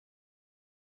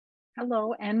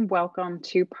Hello and welcome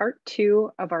to part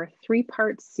two of our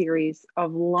three-part series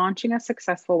of launching a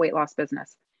successful weight loss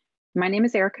business. My name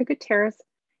is Erica Gutierrez,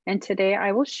 and today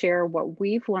I will share what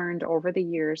we've learned over the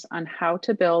years on how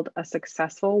to build a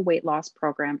successful weight loss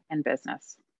program and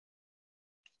business.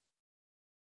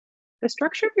 The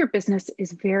structure of your business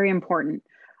is very important,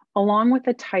 along with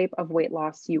the type of weight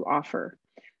loss you offer.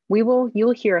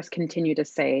 You'll hear us continue to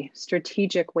say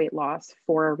strategic weight loss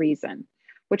for a reason,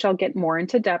 which I'll get more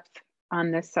into depth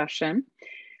on this session.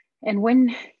 And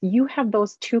when you have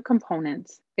those two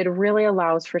components, it really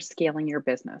allows for scaling your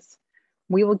business.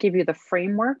 We will give you the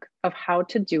framework of how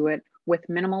to do it with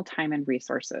minimal time and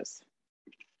resources.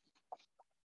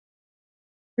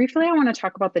 Briefly, I want to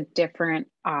talk about the different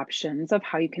options of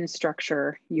how you can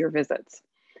structure your visits.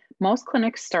 Most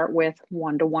clinics start with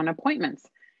one-to-one appointments.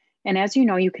 And as you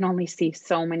know, you can only see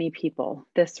so many people.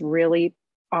 This really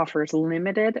offers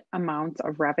limited amounts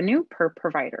of revenue per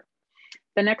provider.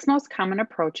 The next most common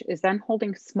approach is then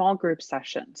holding small group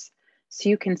sessions. So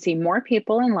you can see more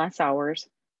people in less hours,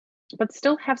 but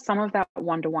still have some of that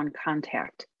one-to-one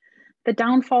contact. The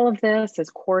downfall of this is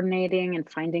coordinating and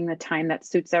finding the time that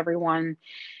suits everyone,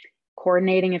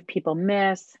 coordinating if people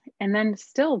miss, and then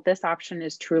still this option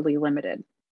is truly limited.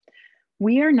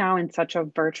 We are now in such a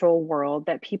virtual world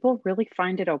that people really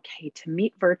find it okay to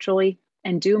meet virtually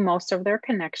and do most of their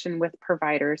connection with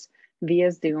providers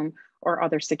via Zoom or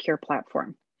other secure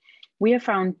platform. We have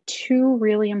found two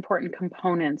really important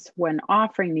components when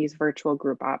offering these virtual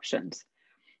group options.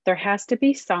 There has to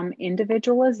be some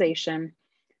individualization,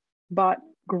 but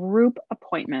group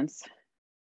appointments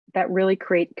that really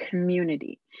create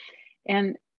community.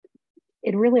 And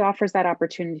it really offers that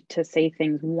opportunity to say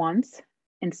things once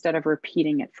instead of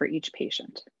repeating it for each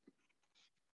patient.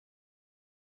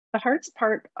 The hardest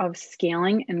part of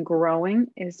scaling and growing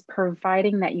is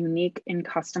providing that unique and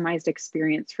customized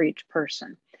experience for each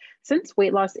person, since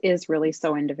weight loss is really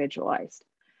so individualized.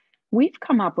 We've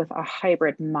come up with a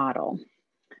hybrid model.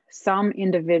 Some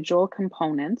individual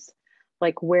components,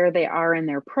 like where they are in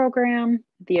their program,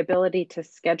 the ability to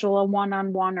schedule a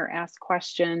one-on-one or ask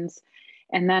questions,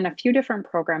 and then a few different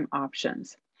program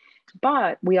options.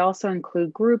 But we also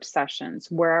include group sessions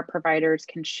where our providers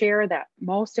can share that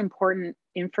most important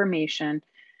information,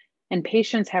 and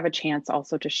patients have a chance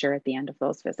also to share at the end of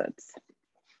those visits.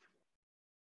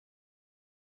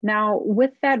 Now,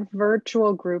 with that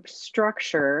virtual group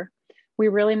structure, we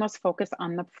really must focus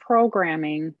on the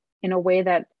programming in a way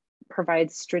that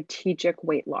provides strategic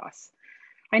weight loss.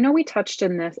 I know we touched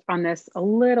on this a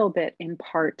little bit in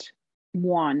part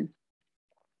one,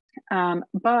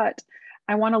 but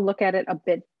I want to look at it a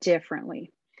bit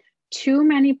differently. Too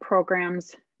many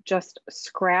programs just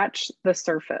scratch the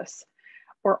surface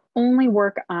or only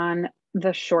work on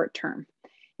the short term.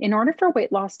 In order for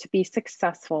weight loss to be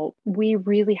successful, we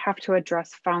really have to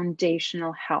address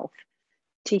foundational health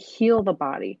to heal the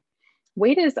body.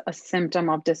 Weight is a symptom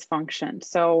of dysfunction,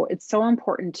 so it's so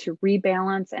important to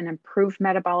rebalance and improve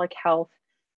metabolic health,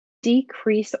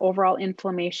 decrease overall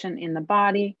inflammation in the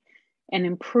body, and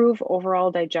improve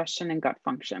overall digestion and gut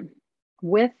function.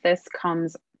 With this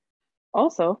comes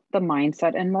also the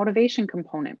mindset and motivation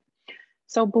component.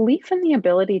 So belief in the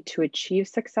ability to achieve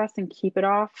success and keep it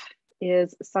off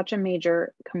is such a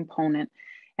major component.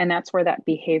 And that's where that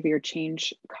behavior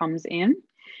change comes in,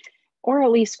 or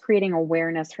at least creating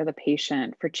awareness for the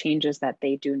patient for changes that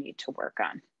they do need to work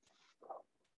on.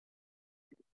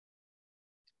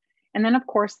 And then of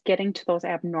course, getting to those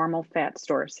abnormal fat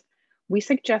stores. We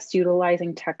suggest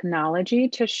utilizing technology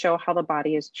to show how the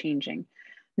body is changing.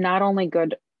 Not only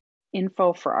good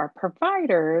info for our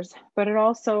providers, but it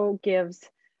also gives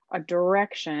a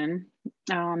direction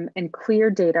and clear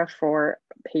data for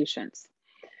patients.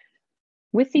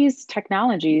 With these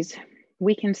technologies,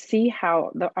 we can see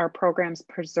how our programs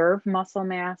preserve muscle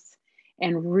mass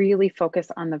and really focus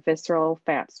on the visceral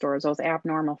fat stores, those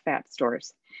abnormal fat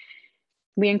stores.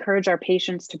 We encourage our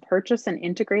patients to purchase an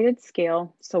integrated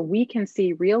scale so we can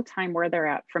see real time where they're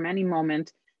at from any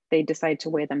moment they decide to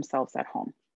weigh themselves at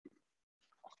home.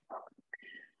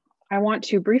 I want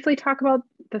to briefly talk about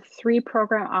the three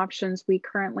program options we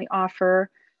currently offer.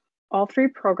 All three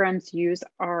programs use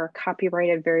our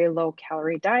copyrighted very low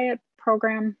calorie diet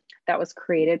program that was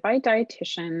created by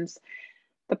dietitians.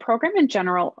 The program in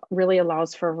general really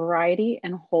allows for variety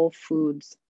and whole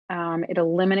foods. It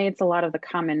eliminates a lot of the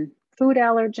common food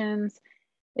allergens.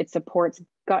 It supports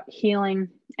gut healing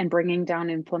and bringing down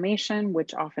inflammation,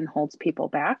 which often holds people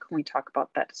back when we talk about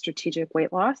that strategic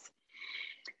weight loss.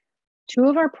 Two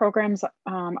of our programs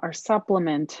are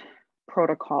supplement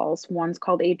protocols. One's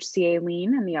called HCA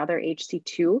Lean and the other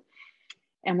HC2.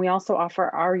 And we also offer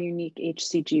our unique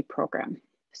HCG program.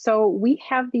 So we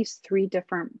have these 3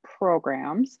 different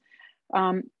programs.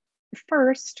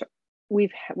 First, we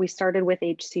started with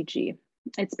HCG.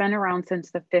 It's been around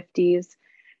since the 50s.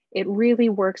 It really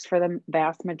works for the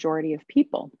vast majority of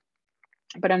people.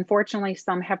 But unfortunately,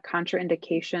 some have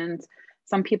contraindications.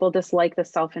 Some people dislike the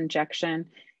self-injection.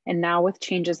 And now with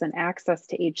changes in access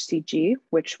to HCG,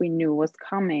 which we knew was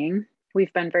coming,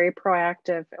 we've been very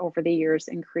proactive over the years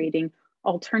in creating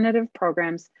alternative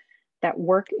programs that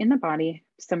work in the body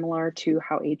similar to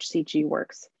how HCG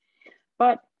works.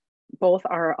 But both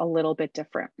are a little bit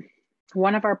different.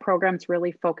 One of our programs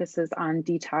really focuses on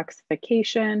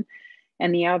detoxification,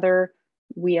 and the other,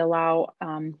 we allow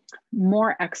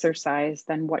more exercise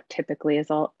than what typically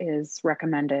is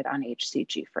recommended on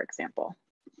HCG, for example.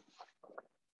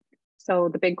 So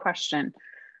the big question,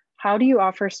 how do you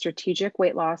offer strategic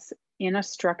weight loss in a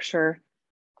structure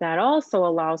that also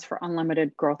allows for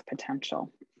unlimited growth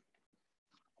potential?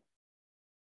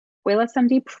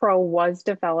 WeightlessMD Pro was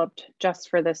developed just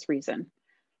for this reason.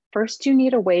 First, you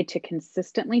need a way to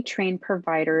consistently train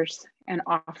providers and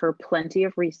offer plenty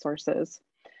of resources.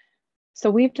 So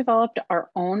we've developed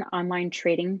our own online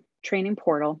training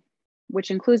portal, which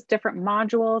includes different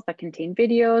modules that contain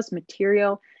videos,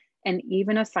 material, and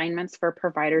even assignments for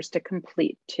providers to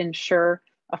complete to ensure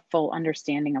a full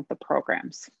understanding of the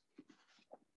programs.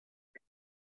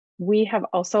 We have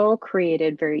also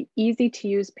created very easy to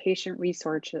use patient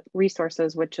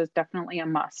resources, which is definitely a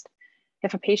must.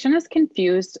 If a patient is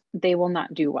confused, they will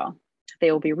not do well.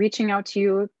 They will be reaching out to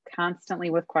you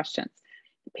constantly with questions.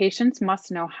 Patients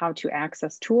must know how to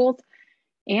access tools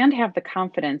and have the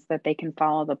confidence that they can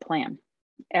follow the plan.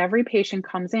 Every patient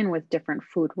comes in with different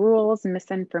food rules,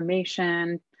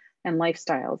 misinformation, and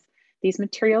lifestyles. These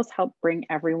materials help bring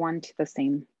everyone to the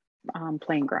same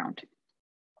playing ground.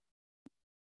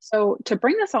 So to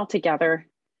bring this all together,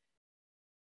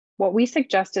 what we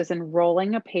suggest is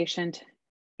enrolling a patient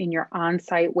in your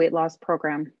on-site weight loss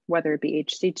program, whether it be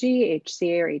HCG,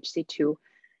 HCA, or HC2,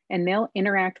 and they'll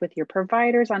interact with your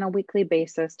providers on a weekly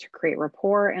basis to create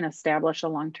rapport and establish a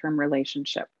long-term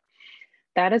relationship.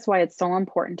 That is why it's so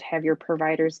important to have your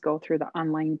providers go through the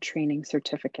online training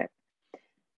certificate.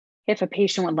 If a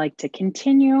patient would like to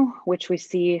continue, which we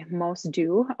see most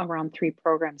do around 3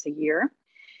 programs a year,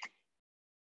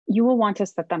 you will want to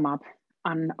set them up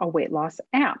on a weight loss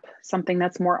app, something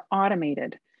that's more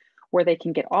automated, where they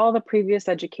can get all the previous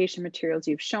education materials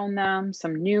you've shown them,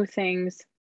 some new things,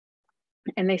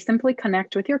 and they simply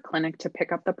connect with your clinic to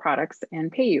pick up the products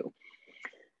and pay you.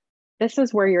 This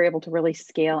is where you're able to really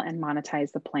scale and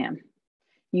monetize the plan.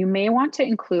 You may want to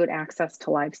include access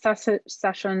to live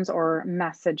sessions or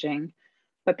messaging,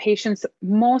 but patients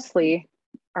mostly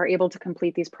are able to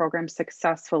complete these programs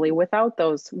successfully without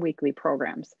those weekly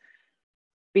programs.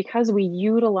 Because we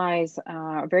utilize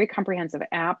a very comprehensive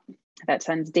app that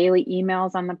sends daily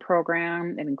emails on the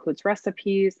program, it includes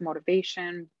recipes,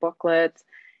 motivation, booklets,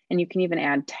 and you can even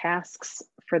add tasks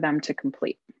for them to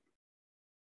complete.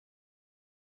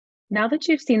 Now that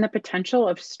you've seen the potential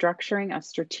of structuring a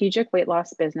strategic weight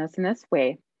loss business in this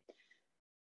way,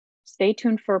 stay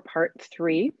tuned for part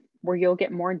 3, where you'll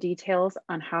get more details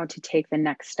on how to take the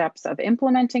next steps of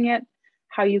implementing it,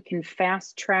 how you can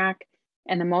fast track,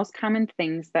 and the most common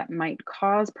things that might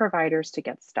cause providers to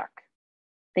get stuck.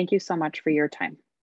 Thank you so much for your time.